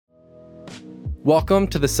Welcome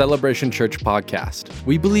to the Celebration Church podcast.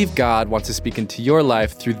 We believe God wants to speak into your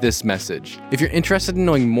life through this message. If you're interested in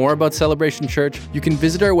knowing more about Celebration Church, you can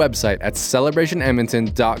visit our website at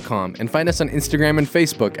celebrationedmonton.com and find us on Instagram and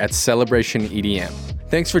Facebook at celebrationedm.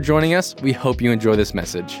 Thanks for joining us. We hope you enjoy this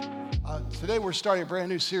message. Today we're starting a brand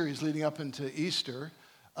new series leading up into Easter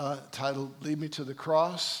titled Lead Me to the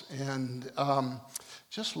Cross, and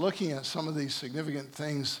just looking at some of these significant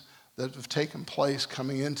things that have taken place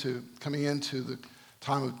coming into the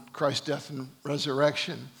time of Christ's death and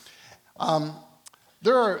resurrection.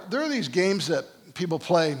 There are these games that people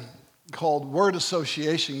play called word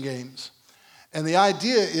association games. And the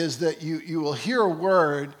idea is that you will hear a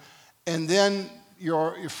word, and then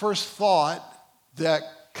your first thought that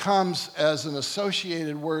comes as an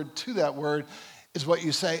associated word to that word is what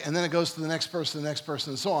you say, and then it goes to the next person,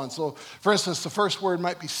 and so on. So, for instance, the first word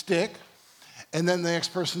might be stick, and then the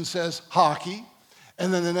next person says hockey,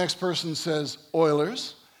 and then the next person says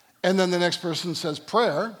Oilers, and then the next person says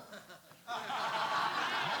prayer,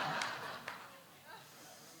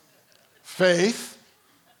 faith,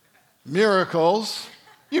 miracles.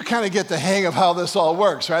 You kind of get the hang of how this all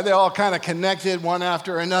works, right? They're all kind of connected one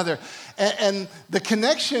after another. And the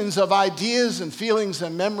connections of ideas and feelings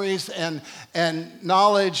and memories and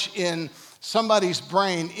knowledge in somebody's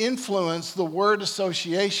brain influence the word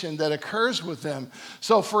association that occurs with them.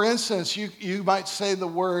 So, for instance, you might say the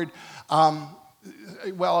word,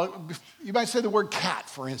 you might say the word cat,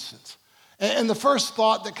 for instance. And the first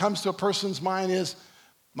thought that comes to a person's mind is,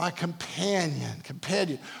 my companion.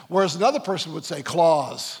 Whereas another person would say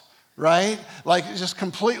claws, right? Like, it's just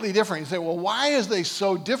completely different. You say, well, why are they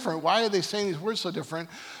so different? Why are they saying these words so different?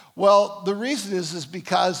 Well, the reason is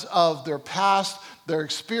because of their past, their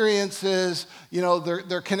experiences. You know,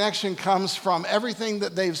 their connection comes from everything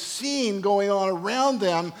that they've seen going on around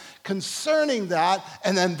them concerning that,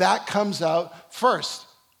 and then that comes out first.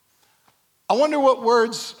 I wonder what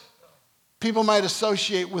words people might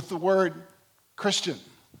associate with the word Christian.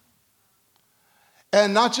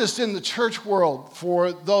 And not just in the church world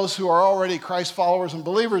for those who are already Christ followers and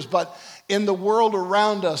believers, but in the world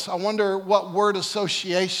around us. I wonder what word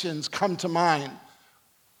associations come to mind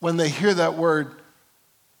when they hear that word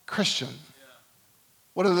Christian.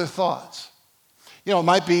 What are their thoughts? You know, it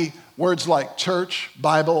might be words like church,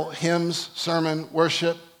 Bible, hymns, sermon,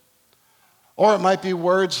 worship. Or it might be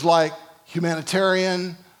words like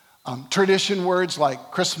humanitarian, tradition words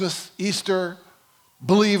like Christmas, Easter,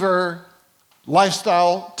 believer,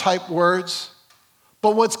 lifestyle type words.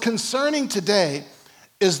 But what's concerning today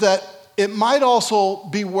is that it might also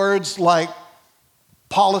be words like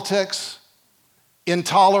politics,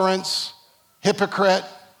 intolerance, hypocrite,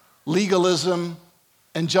 legalism,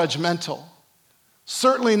 and judgmental.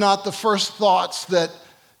 Certainly not the first thoughts that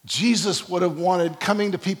Jesus would have wanted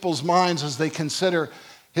coming to people's minds as they consider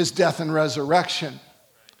his death and resurrection.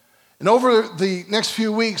 And over the next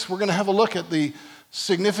few weeks, we're going to have a look at the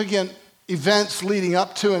significant events leading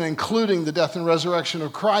up to and including the death and resurrection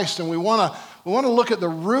of Christ. And we want to look at the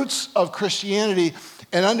roots of Christianity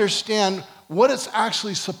and understand what it's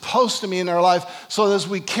actually supposed to mean in our life, so that as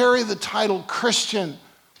we carry the title Christian,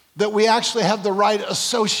 that we actually have the right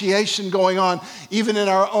association going on, even in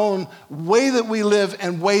our own way that we live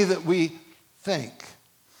and way that we think.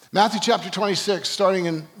 Matthew chapter 26, starting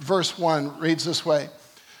in verse 1, reads this way.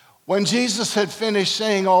 When Jesus had finished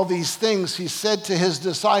saying all these things, he said to his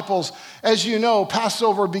disciples, as you know,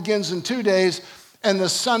 Passover begins in 2 days, and the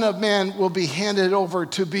Son of Man will be handed over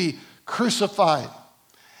to be crucified.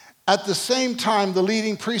 At the same time, the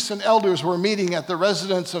leading priests and elders were meeting at the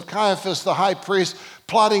residence of Caiaphas, the high priest,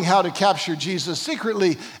 plotting how to capture Jesus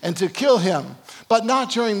secretly and to kill him. But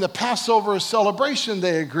not during the Passover celebration,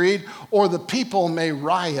 they agreed, or the people may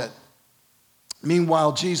riot.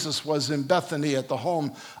 Meanwhile, Jesus was in Bethany at the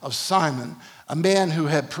home of Simon, a man who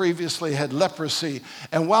had previously had leprosy.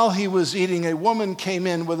 And while he was eating, a woman came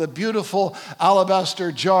in with a beautiful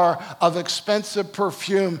alabaster jar of expensive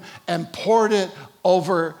perfume and poured it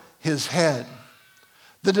over his head.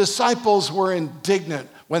 The disciples were indignant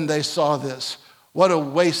when they saw this. What a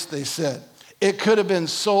waste, they said. It could have been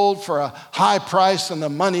sold for a high price and the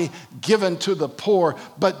money given to the poor.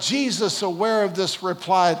 But Jesus, aware of this,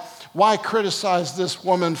 replied, why criticize this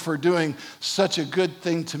woman for doing such a good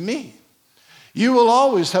thing to me? You will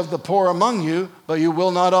always have the poor among you, but you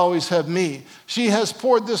will not always have me. She has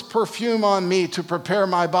poured this perfume on me to prepare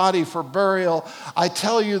my body for burial. I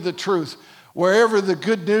tell you the truth, wherever the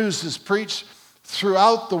good news is preached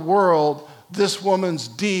throughout the world, this woman's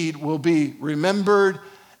deed will be remembered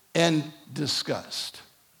and discussed.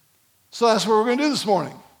 So that's what we're going to do this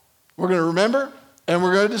morning. We're going to remember and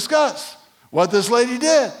we're going to discuss what this lady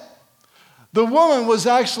did. The woman was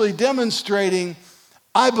actually demonstrating,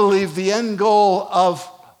 I believe, the end goal of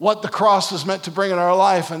what the cross is meant to bring in our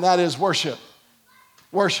life, and that is worship.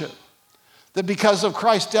 Worship. That because of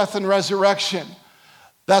Christ's death and resurrection,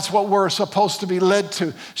 that's what we're supposed to be led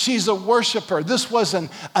to. She's a worshiper. This was an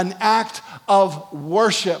act of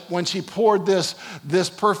worship when she poured this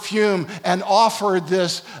perfume and offered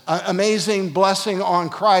this amazing blessing on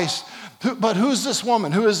Christ. But who's this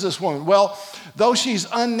woman? Who is this woman? Well, though she's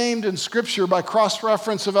unnamed in Scripture by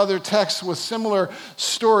cross-reference of other texts with similar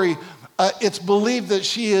story, it's believed that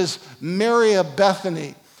she is Mary of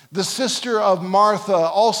Bethany, the sister of Martha,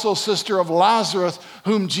 also sister of Lazarus,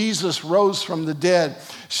 whom Jesus rose from the dead.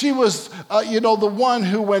 She was, the one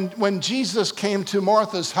who, when Jesus came to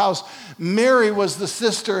Martha's house, Mary was the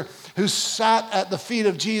sister who sat at the feet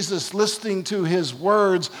of Jesus listening to his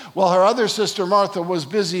words, while her other sister, Martha, was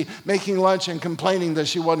busy making lunch and complaining that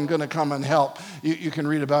she wasn't going to come and help. You can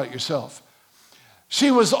read about it yourself.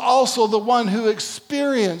 She was also the one who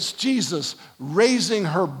experienced Jesus raising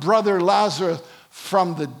her brother Lazarus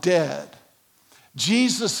from the dead.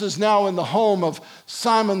 Jesus is now in the home of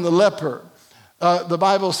Simon the leper. The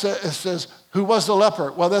Bible says, who was the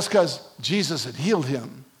leper? Well, that's because Jesus had healed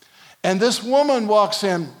him. And this woman walks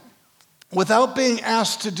in without being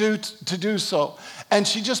asked to do so. And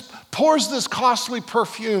she just pours this costly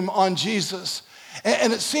perfume on Jesus.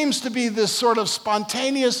 And it seems to be this sort of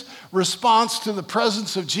spontaneous response to the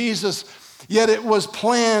presence of Jesus, yet it was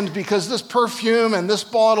planned because this perfume and this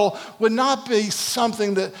bottle would not be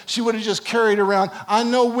something that she would have just carried around. I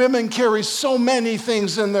know women carry so many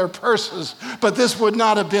things in their purses, but this would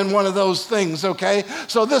not have been one of those things, okay?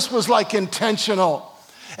 So this was like intentional.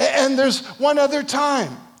 And there's one other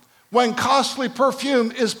time when costly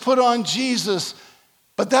perfume is put on Jesus,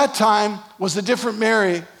 but that time was a different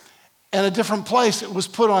Mary and a different place. It was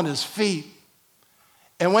put on his feet.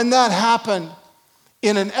 And when that happened,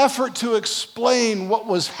 in an effort to explain what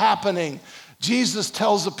was happening, Jesus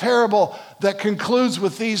tells a parable that concludes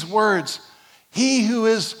with these words: he who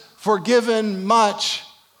is forgiven much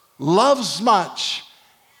loves much,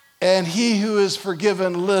 and he who is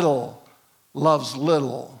forgiven little loves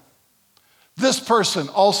little. This person,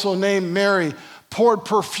 also named Mary, poured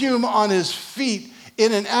perfume on his feet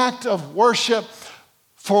in an act of worship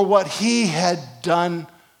for what he had done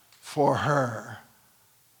for her.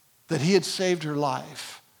 That he had saved her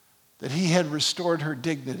life, that he had restored her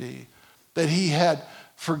dignity, that he had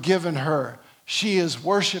forgiven her. She is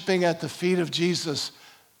worshiping at the feet of Jesus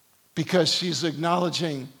because she's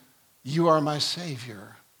acknowledging, you are my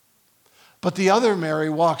Savior. But the other Mary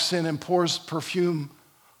walks in and pours perfume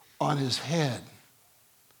on his head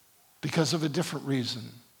because of a different reason.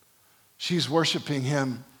 She's worshiping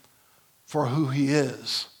him for who he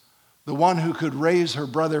is, the one who could raise her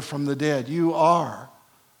brother from the dead. You are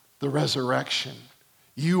the resurrection.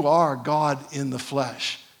 You are God in the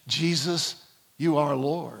flesh. Jesus, you are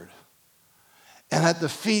Lord. And at the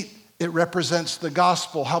feet, it represents the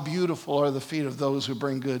gospel. How beautiful are the feet of those who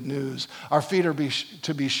bring good news. Our feet are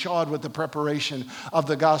to be shod with the preparation of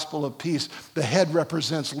the gospel of peace. The head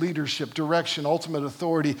represents leadership, direction, ultimate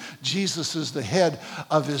authority. Jesus is the head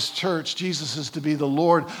of his church. Jesus is to be the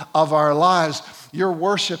Lord of our lives. Your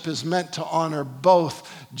worship is meant to honor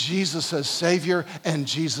both Jesus as Savior and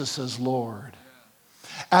Jesus as Lord.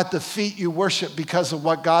 At the feet, you worship because of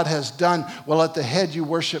what God has done, while at the head, you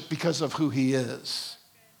worship because of who he is.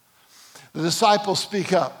 The disciples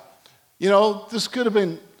speak up. This could have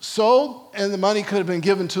been sold and the money could have been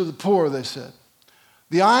given to the poor, they said.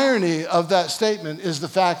 The irony of that statement is the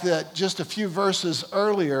fact that just a few verses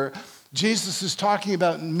earlier, Jesus is talking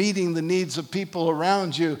about meeting the needs of people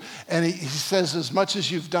around you. And he says, as much as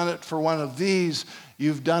you've done it for one of these,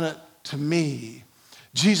 you've done it to me.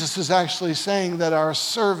 Jesus is actually saying that our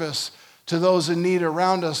service to those in need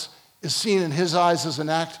around us is seen in his eyes as an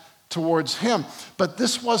act towards him. But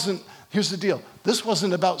here's the deal. This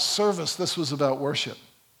wasn't about service. This was about worship.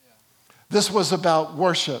 This was about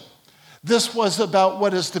worship. This was about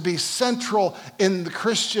what is to be central in the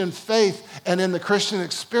Christian faith and in the Christian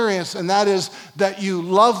experience, and that is that you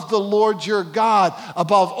love the Lord your God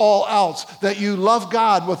above all else, that you love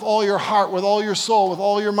God with all your heart, with all your soul, with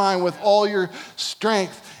all your mind, with all your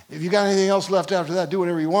strength. If you got anything else left after that, do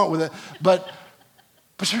whatever you want with it. But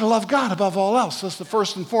you're to love God above all else. That's the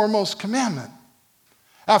first and foremost commandment.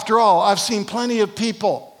 After all, I've seen plenty of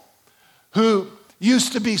people who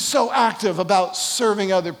used to be so active about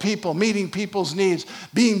serving other people, meeting people's needs,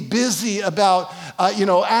 being busy about,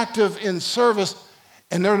 active in service,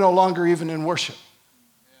 and they're no longer even in worship.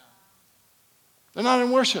 They're not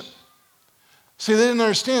in worship. See, they didn't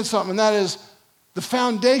understand something, and that is The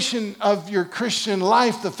foundation of your Christian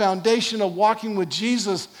life, the foundation of walking with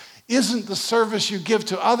Jesus, isn't the service you give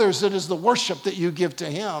to others, it is the worship that you give to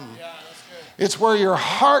him. Yeah, that's good. It's where your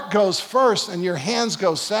heart goes first and your hands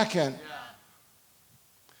go second. Yeah.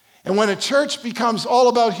 And when a church becomes all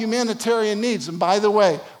about humanitarian needs, and by the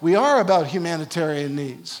way, we are about humanitarian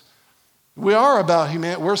needs.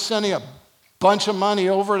 We're sending a bunch of money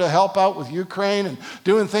over to help out with Ukraine and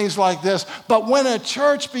doing things like this. But when a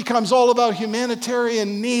church becomes all about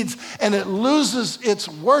humanitarian needs and it loses its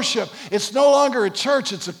worship, it's no longer a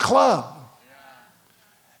church, it's a club.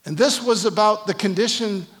 And this was about the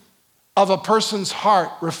condition of a person's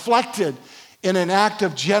heart reflected in an act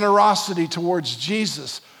of generosity towards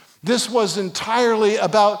Jesus. This was entirely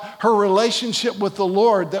about her relationship with the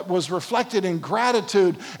Lord that was reflected in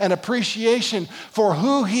gratitude and appreciation for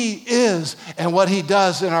who he is and what he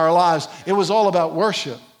does in our lives. It was all about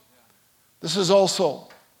worship. This is also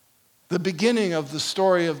the beginning of the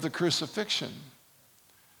story of the crucifixion.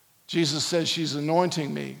 Jesus says she's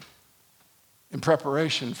anointing me in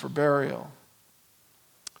preparation for burial.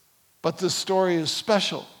 But this story is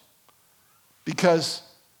special because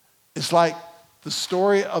it's like the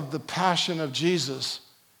story of the passion of Jesus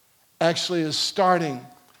actually is starting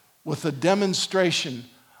with a demonstration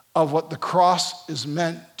of what the cross is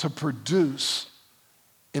meant to produce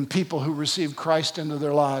in people who receive Christ into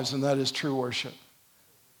their lives, and that is true worship.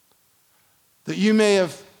 That you may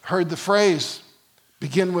have heard the phrase,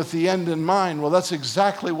 begin with the end in mind. Well, that's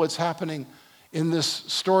exactly what's happening in this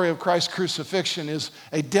story of Christ's crucifixion, is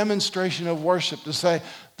a demonstration of worship to say,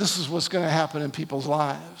 this is what's going to happen in people's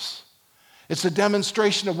lives. It's a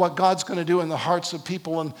demonstration of what God's going to do in the hearts of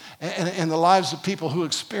people and the lives of people who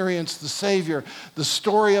experience the Savior. The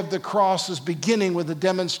story of the cross is beginning with a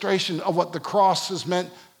demonstration of what the cross is meant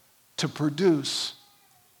to produce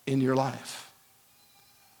in your life.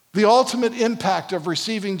 The ultimate impact of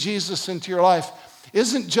receiving Jesus into your life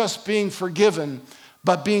isn't just being forgiven,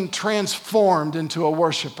 but being transformed into a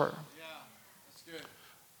worshiper. Yeah, that's good.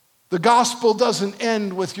 The gospel doesn't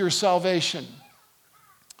end with your salvation.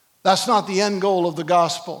 That's not the end goal of the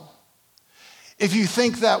gospel. If you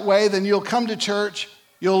think that way, then you'll come to church,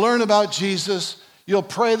 you'll learn about Jesus, you'll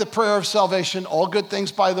pray the prayer of salvation, all good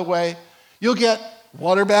things, by the way. You'll get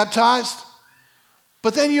water baptized,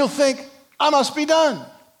 but then you'll think, I must be done.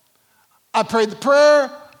 I prayed the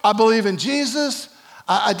prayer, I believe in Jesus,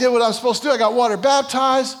 I did what I'm supposed to do, I got water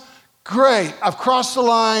baptized, great, I've crossed the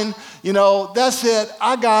line, that's it,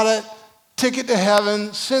 I got it, ticket to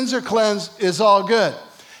heaven, sins are cleansed, it's all good.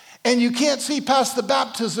 And you can't see past the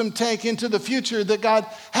baptism tank into the future that God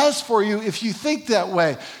has for you if you think that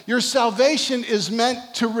way. Your salvation is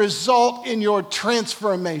meant to result in your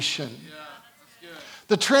transformation. Yeah, that's good.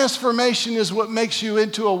 The transformation is what makes you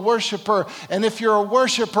into a worshiper. And if you're a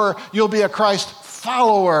worshiper, you'll be a Christ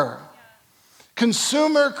follower.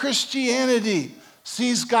 Consumer Christianity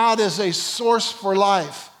sees God as a source for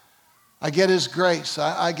life. I get his grace,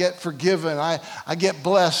 I get forgiven, I get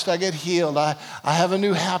blessed, I get healed, I have a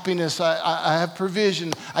new happiness, I have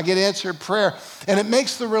provision, I get answered prayer. And it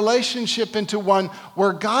makes the relationship into one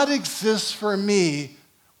where God exists for me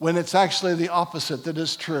when it's actually the opposite that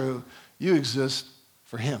is true. You exist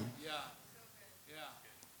for him. Yeah. Yeah.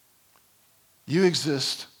 You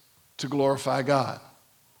exist to glorify God.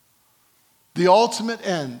 The ultimate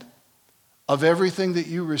end of everything that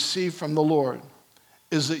you receive from the Lord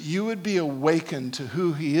is that you would be awakened to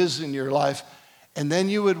who he is in your life, and then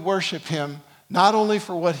you would worship him not only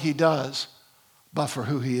for what he does, but for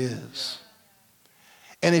who he is.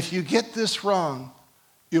 And if you get this wrong,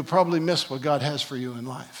 you'll probably miss what God has for you in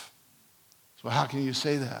life. So how can you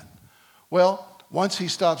say that? Well, once he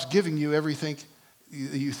stops giving you everything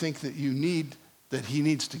you think that you need, that he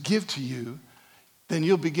needs to give to you, then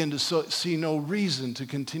you'll begin to see no reason to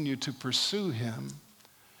continue to pursue him.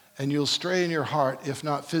 And you'll stray in your heart, if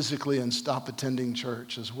not physically, and stop attending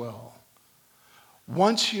church as well.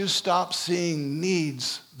 Once you stop seeing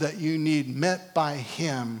needs that you need met by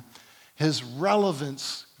him, his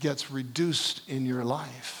relevance gets reduced in your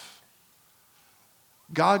life.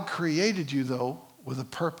 God created you, though, with a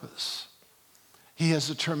purpose. He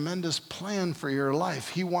has a tremendous plan for your life.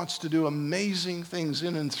 He wants to do amazing things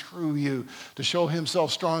in and through you to show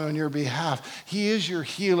himself strong on your behalf. He is your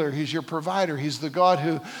healer. He's your provider. He's the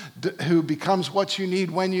God who becomes what you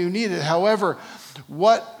need when you need it. However,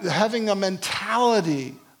 having a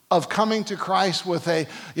mentality of coming to Christ with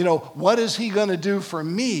what is he going to do for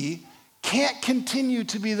me can't continue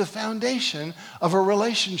to be the foundation of a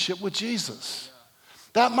relationship with Jesus.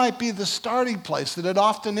 That might be the starting place that it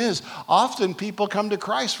often is. Often people come to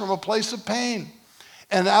Christ from a place of pain.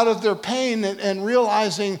 and out of their pain and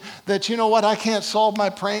realizing that, you know what, I can't solve my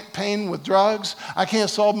pain with drugs. I can't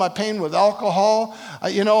solve my pain with alcohol.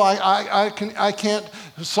 I can't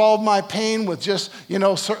solve my pain with just,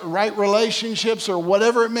 right relationships or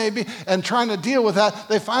whatever it may be, and trying to deal with that.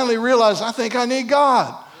 They finally realize, I think I need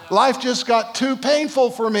God. Life just got too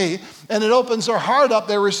painful for me, and it opens their heart up.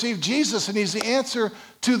 They receive Jesus, and he's the answer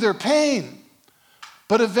to their pain.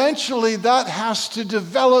 But eventually that has to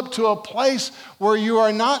develop to a place where you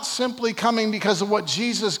are not simply coming because of what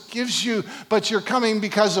Jesus gives you, but you're coming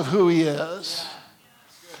because of who he is.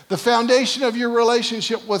 The foundation of your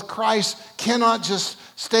relationship with Christ cannot just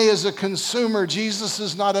stay as a consumer. Jesus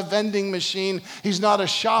is not a vending machine. He's not a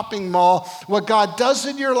shopping mall. What God does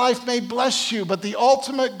in your life may bless you, but the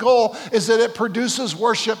ultimate goal is that it produces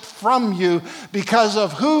worship from you because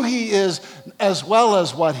of who he is as well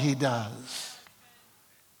as what he does.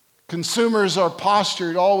 Consumers are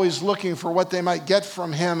postured, always looking for what they might get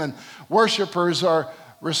from him, and worshipers are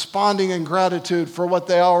responding in gratitude for what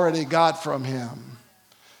they already got from him.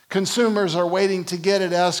 Consumers are waiting to get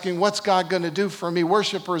it, asking, what's God going to do for me?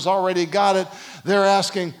 Worshipers already got it. They're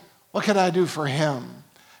asking, what can I do for him?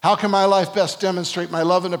 How can my life best demonstrate my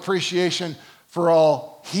love and appreciation for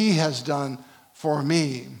all he has done for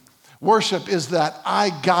me? Worship is that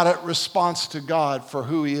I got it response to God for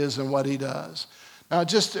who he is and what he does. Now,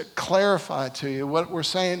 just to clarify to you, what we're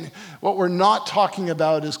saying, what we're not talking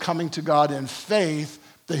about is coming to God in faith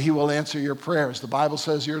that he will answer your prayers. The Bible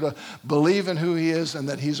says you're to believe in who he is and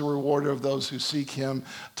that he's a rewarder of those who seek him.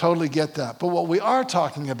 Totally get that. But what we are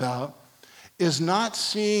talking about is not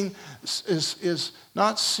seeing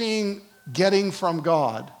getting from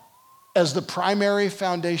God as the primary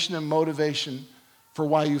foundation and motivation for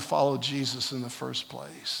why you follow Jesus in the first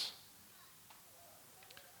place.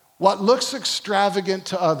 What looks extravagant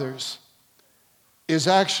to others is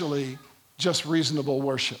actually just reasonable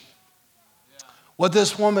worship. What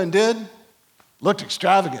this woman did looked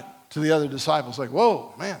extravagant to the other disciples. Like,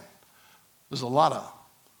 whoa, man, there's a lot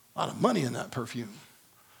of money in that perfume.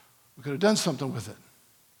 We could have done something with it.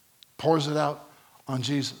 Pours it out on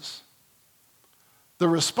Jesus. The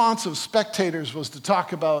response of spectators was to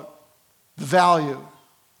talk about the value,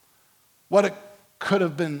 what it could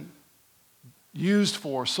have been used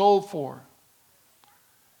for, sold for,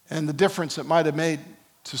 and the difference it might have made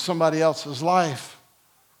to somebody else's life.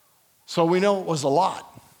 So we know it was a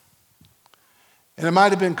lot. And it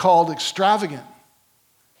might have been called extravagant,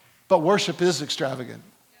 but worship is extravagant.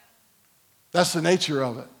 That's the nature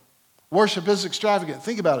of it. Worship is extravagant.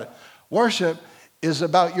 Think about it. Worship is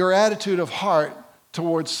about your attitude of heart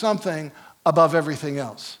towards something above everything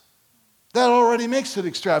else. That already makes it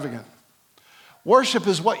extravagant. Worship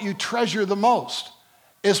is what you treasure the most.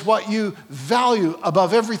 It's what you value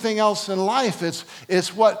above everything else in life.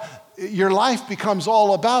 It's what your life becomes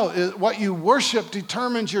all about. What you worship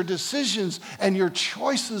determines your decisions and your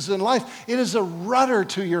choices in life. It is a rudder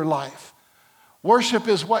to your life. Worship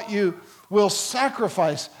is what you will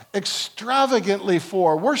sacrifice extravagantly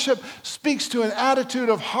for. Worship speaks to an attitude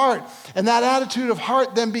of heart, and that attitude of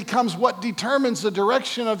heart then becomes what determines the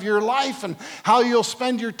direction of your life and how you'll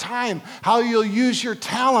spend your time, how you'll use your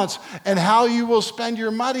talents, and how you will spend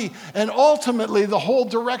your money, and ultimately the whole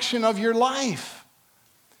direction of your life.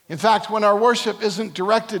 In fact, when our worship isn't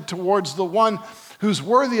directed towards the one who's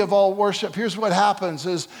worthy of all worship, here's what happens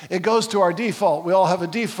is it goes to our default. We all have a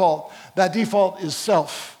default. That default is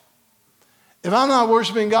self. If I'm not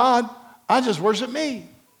worshiping God, I just worship me.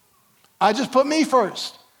 I just put me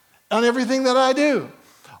first on everything that I do.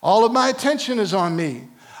 All of my attention is on me.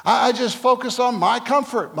 I just focus on my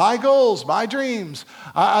comfort, my goals, my dreams.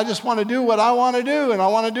 I just want to do what I want to do, and I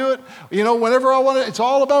want to do it, whenever I want to. It's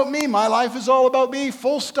all about me. My life is all about me,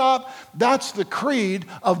 full stop. That's the creed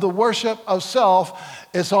of the worship of self.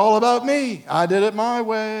 It's all about me. I did it my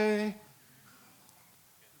way.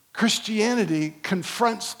 Christianity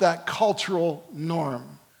confronts that cultural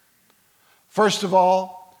norm. First of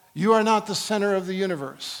all, you are not the center of the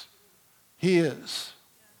universe. He is.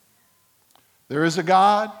 There is a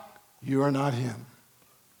God, you are not him.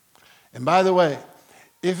 And by the way,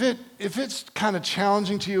 if it's kind of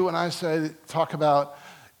challenging to you when I talk about,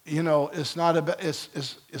 it's not about,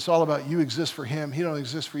 it's all about you exist for him, he don't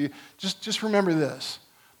exist for you. Just remember this,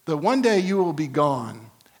 that one day you will be gone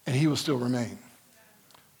and he will still remain.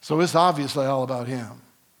 So it's obviously all about him.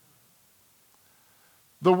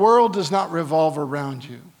 The world does not revolve around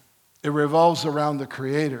you. It revolves around the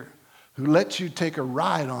Creator who lets you take a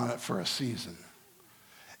ride on it for a season.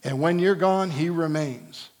 And when you're gone, he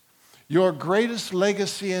remains. Your greatest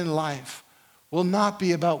legacy in life will not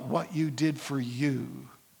be about what you did for you.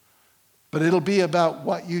 but it'll be about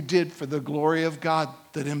what you did for the glory of God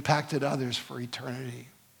that impacted others for eternity.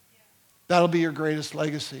 That'll be your greatest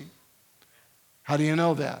legacy. How do you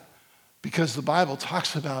know that? Because the Bible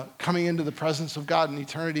talks about coming into the presence of God in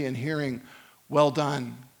eternity and hearing, well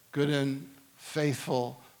done, good and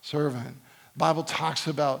faithful servant. The Bible talks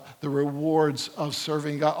about the rewards of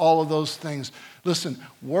serving God, all of those things. Listen,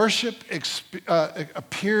 worship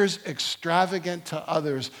appears extravagant to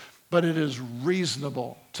others, but it is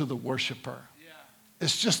reasonable to the worshiper. Yeah.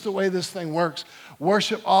 It's just the way this thing works.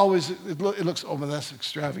 Worship always, it looks, oh, but that's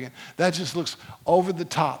extravagant. That just looks over the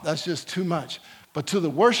top. That's just too much. But to the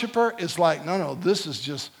worshiper, it's like, no, this is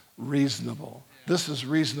just reasonable. Yeah. This is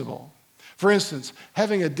reasonable. For instance,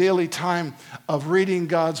 having a daily time of reading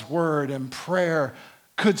God's word and prayer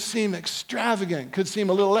could seem extravagant, could seem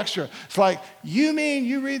a little extra. It's like, you mean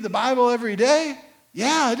you read the Bible every day?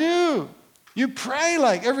 Yeah, I do. You pray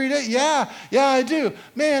like every day? Yeah, I do.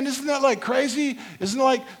 Man, isn't that like crazy? Isn't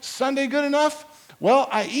like Sunday good enough? Well,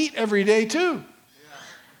 I eat every day too.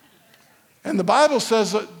 And the Bible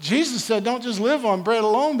says, Jesus said, don't just live on bread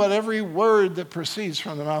alone, but every word that proceeds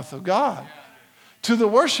from the mouth of God. To the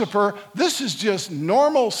worshiper, this is just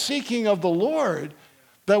normal seeking of the Lord,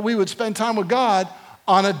 that we would spend time with God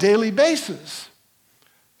on a daily basis.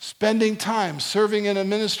 Spending time serving in a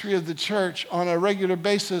ministry of the church on a regular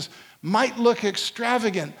basis might look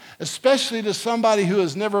extravagant, especially to somebody who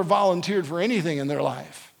has never volunteered for anything in their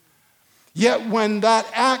life. Yet when that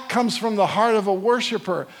act comes from the heart of a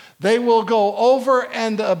worshiper, they will go over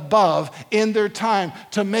and above in their time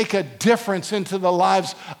to make a difference into the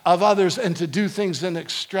lives of others and to do things in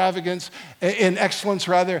excellence,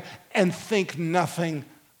 and think nothing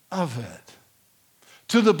of it.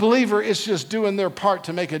 To the believer, it's just doing their part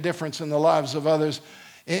to make a difference in the lives of others.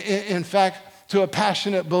 In fact, to a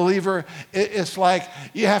passionate believer, it's like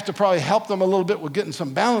you have to probably help them a little bit with getting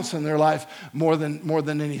some balance in their life more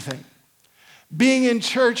than anything. Being in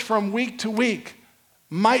church from week to week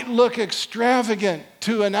might look extravagant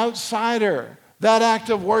to an outsider, that act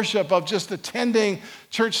of worship of just attending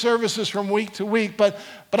church services from week to week. But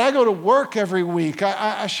I go to work every week.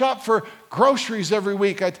 I shop for groceries every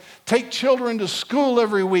week. I take children to school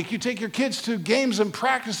every week. You take your kids to games and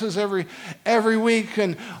practices every week,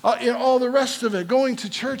 and all the rest of it. Going to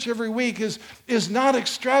church every week is not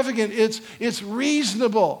extravagant. It's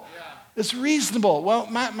reasonable. Yeah. It's reasonable. Well,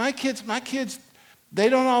 my kids, they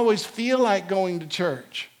don't always feel like going to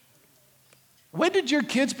church. When did your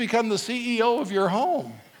kids become the CEO of your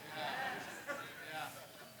home?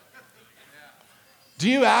 Do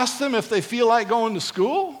you ask them if they feel like going to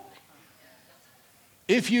school?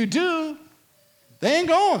 If you do, they ain't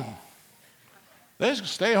going. They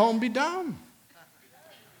just stay home and be dumb.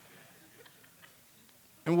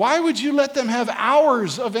 And why would you let them have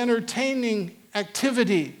hours of entertaining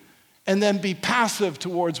activity and then be passive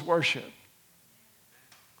towards worship?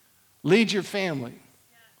 Lead your family.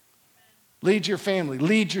 Lead your family.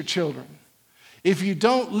 Lead your children. If you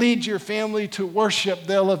don't lead your family to worship,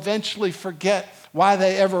 they'll eventually forget why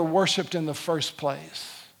they ever worshiped in the first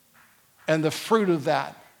place. And the fruit of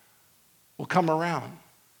that will come around.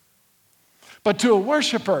 But to a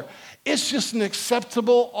worshiper, it's just an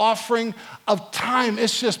acceptable offering of time.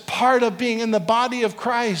 It's just part of being in the body of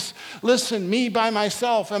Christ. Listen, me by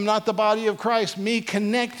myself am not the body of Christ. Me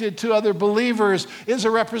connected to other believers is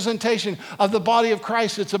a representation of the body of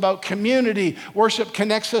Christ. It's about community. Worship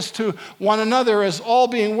connects us to one another as all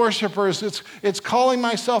being worshipers. It's calling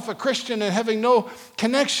myself a Christian and having no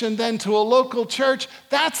connection then to a local church.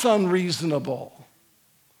 That's unreasonable.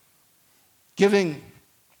 Giving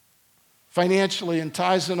financially in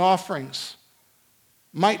tithes and offerings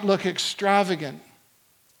might look extravagant.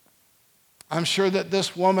 I'm sure that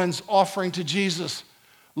this woman's offering to Jesus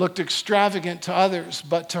looked extravagant to others,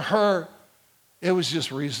 but to her, it was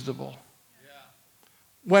just reasonable. Yeah.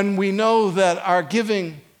 When we know that our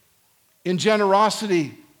giving in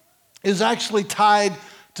generosity is actually tied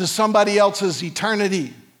to somebody else's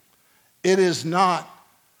eternity, it is not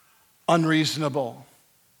unreasonable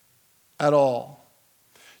at all.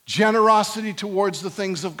 Generosity towards the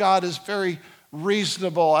things of God is very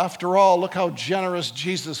reasonable. After all, look how generous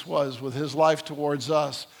Jesus was with his life towards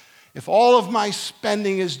us. If all of my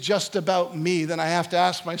spending is just about me, then I have to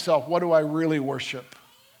ask myself, what do I really worship?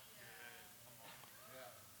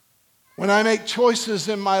 When I make choices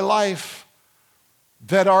in my life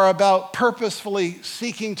that are about purposefully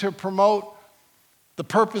seeking to promote the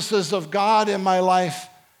purposes of God in my life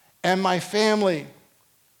and my family,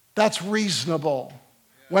 that's reasonable.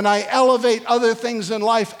 When I elevate other things in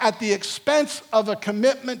life at the expense of a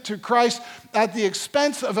commitment to Christ, at the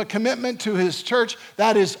expense of a commitment to his church,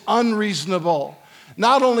 that is unreasonable.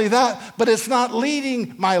 Not only that, but it's not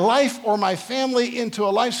leading my life or my family into a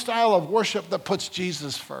lifestyle of worship that puts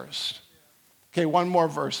Jesus first. Okay, one more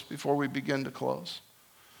verse before we begin to close.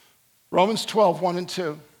 Romans 12, 1 and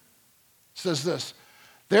 2 says this,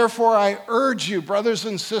 therefore I urge you, brothers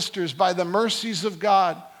and sisters, by the mercies of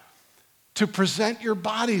God, to present your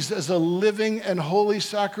bodies as a living and holy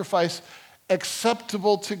sacrifice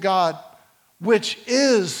acceptable to God, which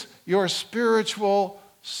is your spiritual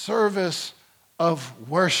service of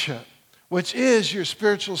worship. Which is your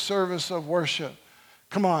spiritual service of worship.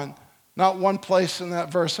 Come on, not one place in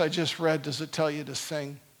that verse I just read does it tell you to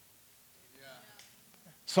sing. Yeah.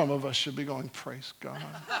 Some of us should be going, praise God.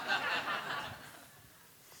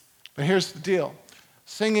 But here's the deal.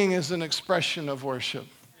 Singing is an expression of worship,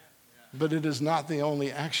 but it is not the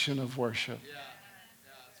only action of worship.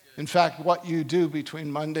 In fact, what you do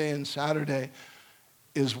between Monday and Saturday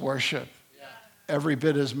is worship. Every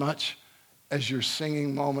bit as much as your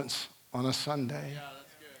singing moments on a Sunday.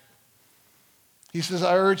 He says,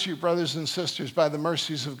 I urge you, brothers and sisters, by the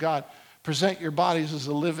mercies of God, present your bodies as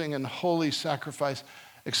a living and holy sacrifice,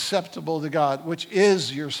 acceptable to God, which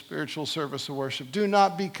is your spiritual service of worship. Do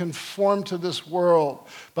not be conformed to this world,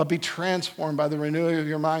 but be transformed by the renewing of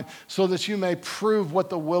your mind, so that you may prove what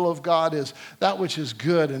the will of God is, that which is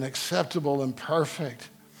good and acceptable and perfect.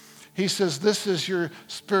 He says this is your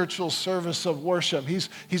spiritual service of worship. He's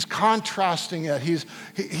contrasting it.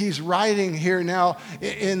 He's writing here now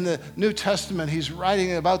in the New Testament. He's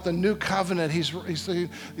writing about the new covenant. He's saying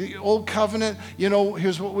the old covenant,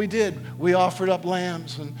 here's what we did. We offered up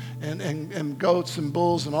lambs and goats and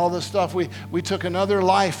bulls and all this stuff. We took another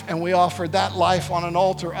life and we offered that life on an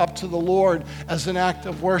altar up to the Lord as an act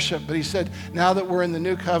of worship. But he said, now that we're in the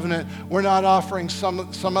new covenant, we're not offering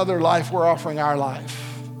some other life, we're offering our life.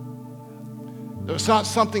 It's not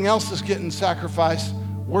something else that's getting sacrificed.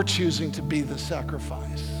 We're choosing to be the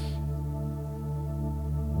sacrifice.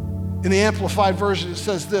 In the Amplified Version, it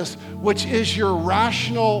says this, which is your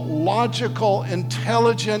rational, logical,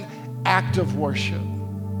 intelligent act of worship.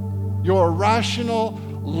 Your rational,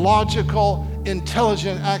 logical,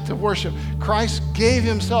 intelligent act of worship. Christ gave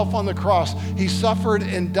himself on the cross. He suffered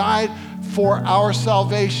and died for our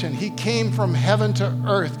salvation. He came from heaven to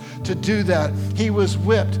earth to do that. He was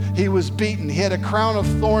whipped. He was beaten. He had a crown of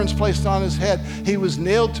thorns placed on his head. He was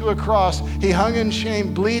nailed to a cross. He hung in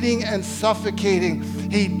shame, bleeding and suffocating.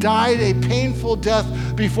 He died a painful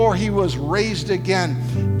death before he was raised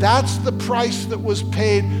again. That's the price that was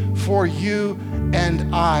paid for you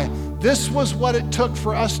and I. This was what it took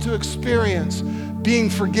for us to experience being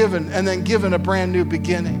forgiven and then given a brand new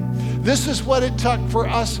beginning. This is what it took for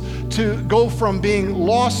us to go from being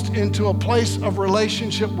lost into a place of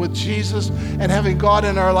relationship with Jesus and having God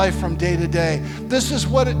in our life from day to day. This is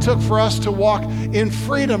what it took for us to walk in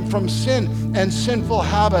freedom from sin and sinful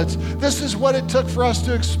habits. This is what it took for us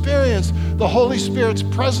to experience the Holy Spirit's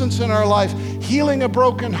presence in our life, healing a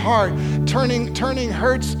broken heart, turning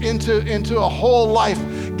hurts into a whole life,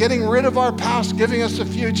 getting rid of our past, giving us a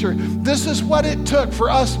future. This is what it took for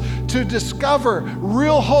us to discover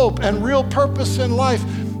real hope and real purpose in life.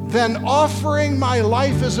 Then offering my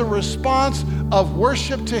life as a response of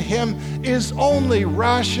worship to him is only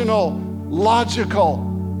rational,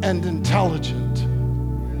 logical, and intelligent.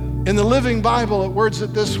 In the Living Bible, it words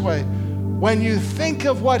it this way: when you think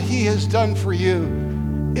of what he has done for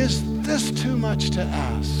you, is this too much to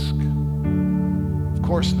ask? Of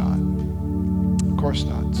course not. Of course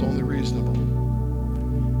not. It's only reasonable.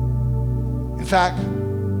 In fact,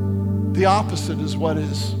 the opposite is what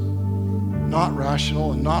is not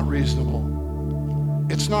rational and not reasonable.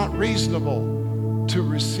 It's not reasonable to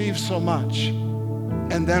receive so much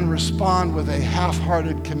and then respond with a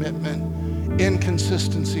half-hearted commitment,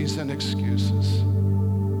 inconsistencies, and excuses.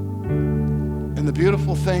 And the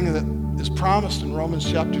beautiful thing that is promised in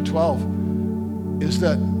Romans chapter 12 is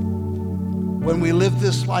that when we live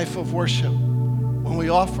this life of worship, when we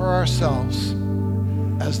offer ourselves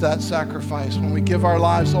as that sacrifice, when we give our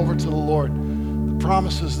lives over to the Lord, the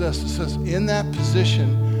promise is this. It says, in that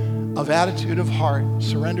position of attitude of heart,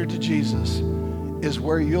 surrender to Jesus, is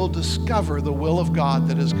where you'll discover the will of God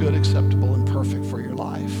that is good, acceptable, and perfect for your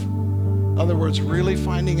life. In other words, really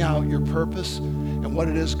finding out your purpose and what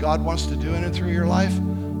it is God wants to do in and through your life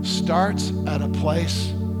starts at a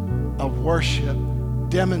place of worship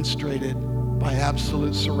demonstrated by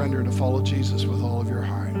absolute surrender to follow Jesus with all of your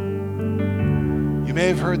heart. You may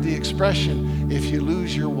have heard the expression, if you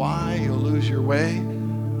lose your why, you'll lose your way.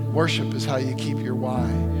 Worship is how you keep your why.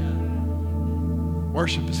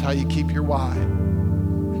 Worship is how you keep your why,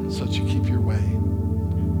 so that you keep your way.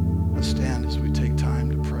 Let's stand as we take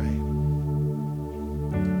time to pray.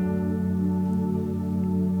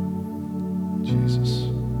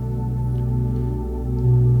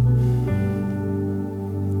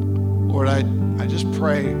 I just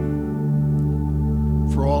pray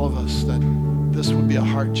for all of us that this would be a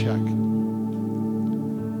heart check.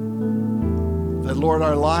 That, Lord,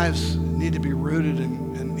 our lives need to be rooted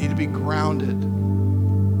and need to be grounded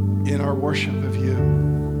in our worship of you.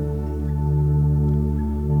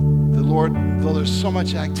 That, Lord, though there's so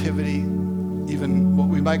much activity, even what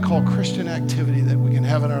we might call Christian activity that we can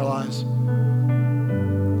have in our lives,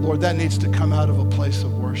 Lord, that needs to come out of a place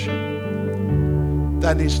of worship.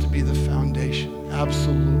 That needs to be the foundation,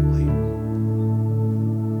 absolutely.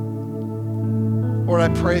 Lord, I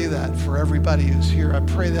pray that for everybody who's here. I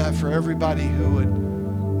pray that for everybody who would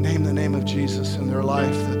name the name of Jesus in their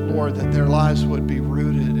life, that, Lord, that their lives would be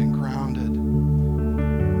rooted and grounded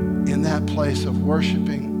in that place of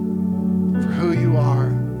worshiping for who you are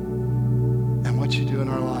and what you do in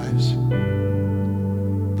our lives.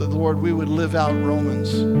 That, Lord, we would live out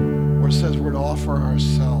Romans where it says we're to offer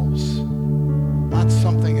ourselves, not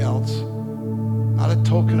something else, not a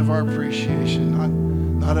token of our appreciation,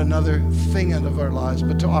 not another thing out of our lives,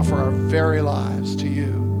 but to offer our very lives to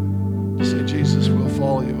you. To say, Jesus, we'll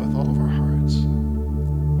follow you with all of our hearts.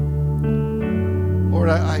 Lord,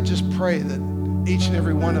 I just pray that each and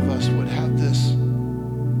every one of us would have this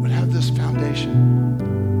foundation.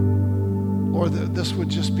 Lord, that this would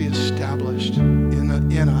just be established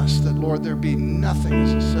in us, that, Lord, there be nothing,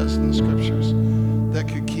 as it says in the scriptures, that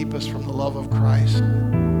could keep us from the love of Christ,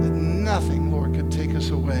 that nothing, Lord, could take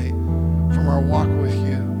us away from our walk with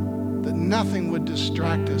you, that nothing would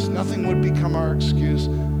distract us, nothing would become our excuse,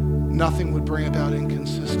 nothing would bring about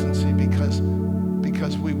inconsistency because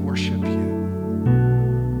we worship you.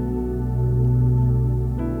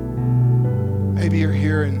 Maybe you're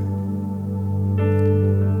here and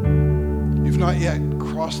you've not yet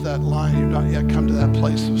crossed that line. You've not yet come to that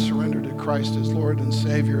place of surrender to Christ as Lord and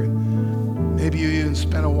Savior. And maybe you even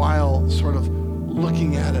spent a while sort of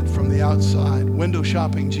looking at it from the outside, window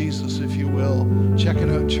shopping Jesus, if you will, checking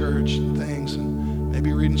out church and things, and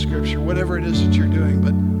maybe reading scripture, whatever it is that you're doing.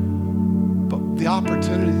 But the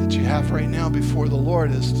opportunity that you have right now before the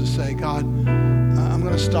Lord is to say, God, I'm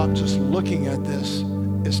going to stop just looking at this.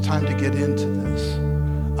 It's time to get into this.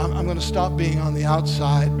 I'm going to stop being on the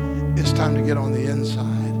outside. It's time to get on the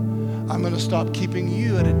inside. I'm going to stop keeping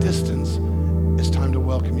you at a distance. It's time to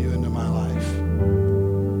welcome you into my life.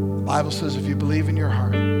 The Bible says if you believe in your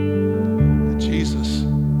heart that Jesus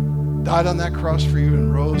died on that cross for you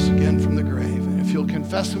and rose again from the grave, and if you'll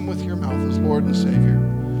confess him with your mouth as Lord and Savior,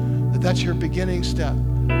 that's your beginning step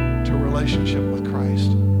to a relationship with Christ.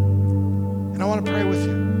 And I want to pray with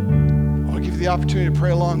you. I want to give you the opportunity to pray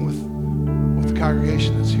along with the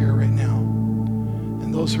congregation that's here right now.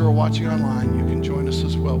 And those who are watching online, you can join us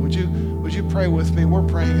as well. Would you pray with me? We're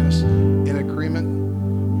praying in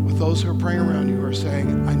agreement with those who are praying around you who are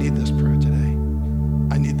saying, I need this prayer today.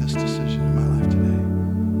 I need this decision in my life today.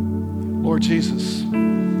 Lord Jesus,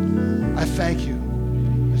 I thank you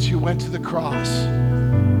that you went to the cross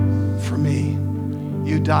for me.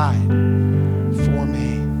 You died for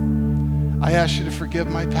me. I ask you to forgive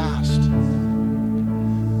my past.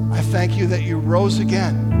 I thank you that you rose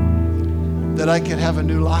again, that I could have a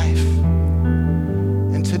new life.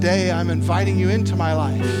 And today I'm inviting you into my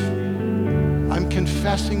life. I'm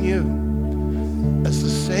confessing you as the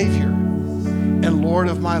Savior and Lord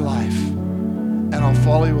of my life. And I'll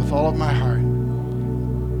follow you with all of my heart.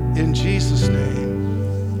 In Jesus' name.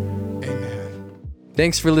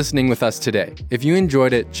 Thanks for listening with us today. If you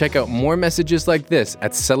enjoyed it, check out more messages like this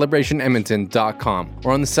at celebrationedmonton.com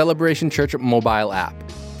or on the Celebration Church mobile app.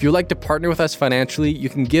 If you'd like to partner with us financially, you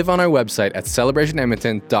can give on our website at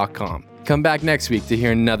celebrationedmonton.com. Come back next week to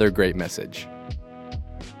hear another great message.